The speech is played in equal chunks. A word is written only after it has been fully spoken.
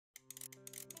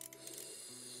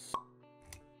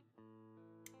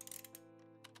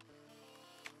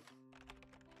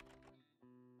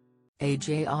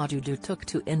AJ Odudu took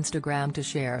to Instagram to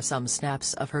share some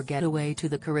snaps of her getaway to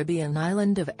the Caribbean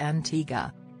island of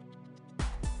Antigua.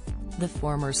 The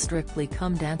former Strictly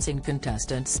Come Dancing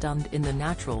contestant stunned in the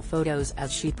natural photos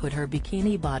as she put her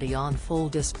bikini body on full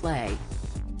display.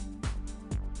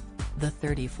 The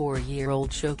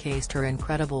 34-year-old showcased her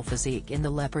incredible physique in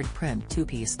the leopard print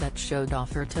two-piece that showed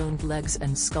off her toned legs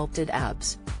and sculpted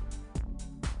abs.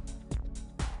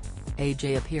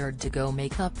 AJ appeared to go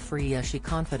makeup-free as she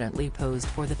confidently posed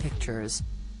for the pictures.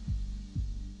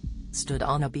 Stood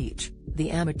on a beach, the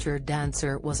amateur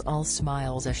dancer was all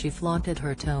smiles as she flaunted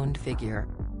her toned figure.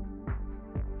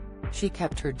 She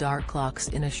kept her dark locks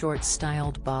in a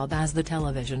short-styled bob as the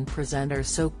television presenter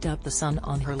soaked up the sun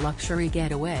on her luxury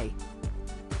getaway.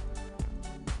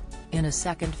 In a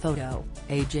second photo,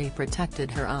 AJ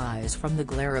protected her eyes from the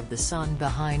glare of the sun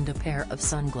behind a pair of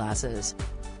sunglasses.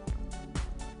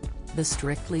 The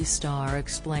Strictly star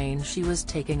explained she was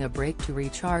taking a break to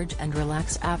recharge and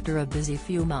relax after a busy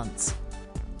few months.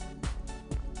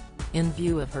 In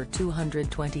view of her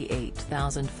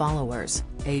 228,000 followers,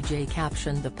 AJ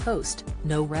captioned the post,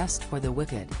 "No rest for the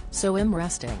wicked, so I'm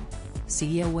resting.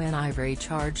 See ya when I've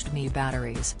recharged me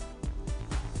batteries."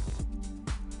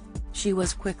 She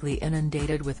was quickly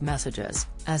inundated with messages,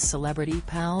 as celebrity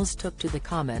pals took to the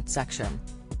comment section.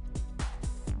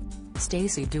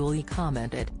 Stacey Dooley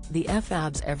commented, "The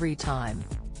F-abs every time."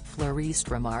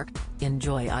 Floriste remarked,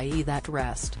 "Enjoy ie that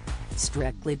rest."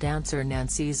 Strictly dancer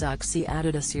Nancy Zuxi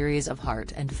added a series of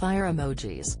heart and fire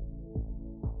emojis.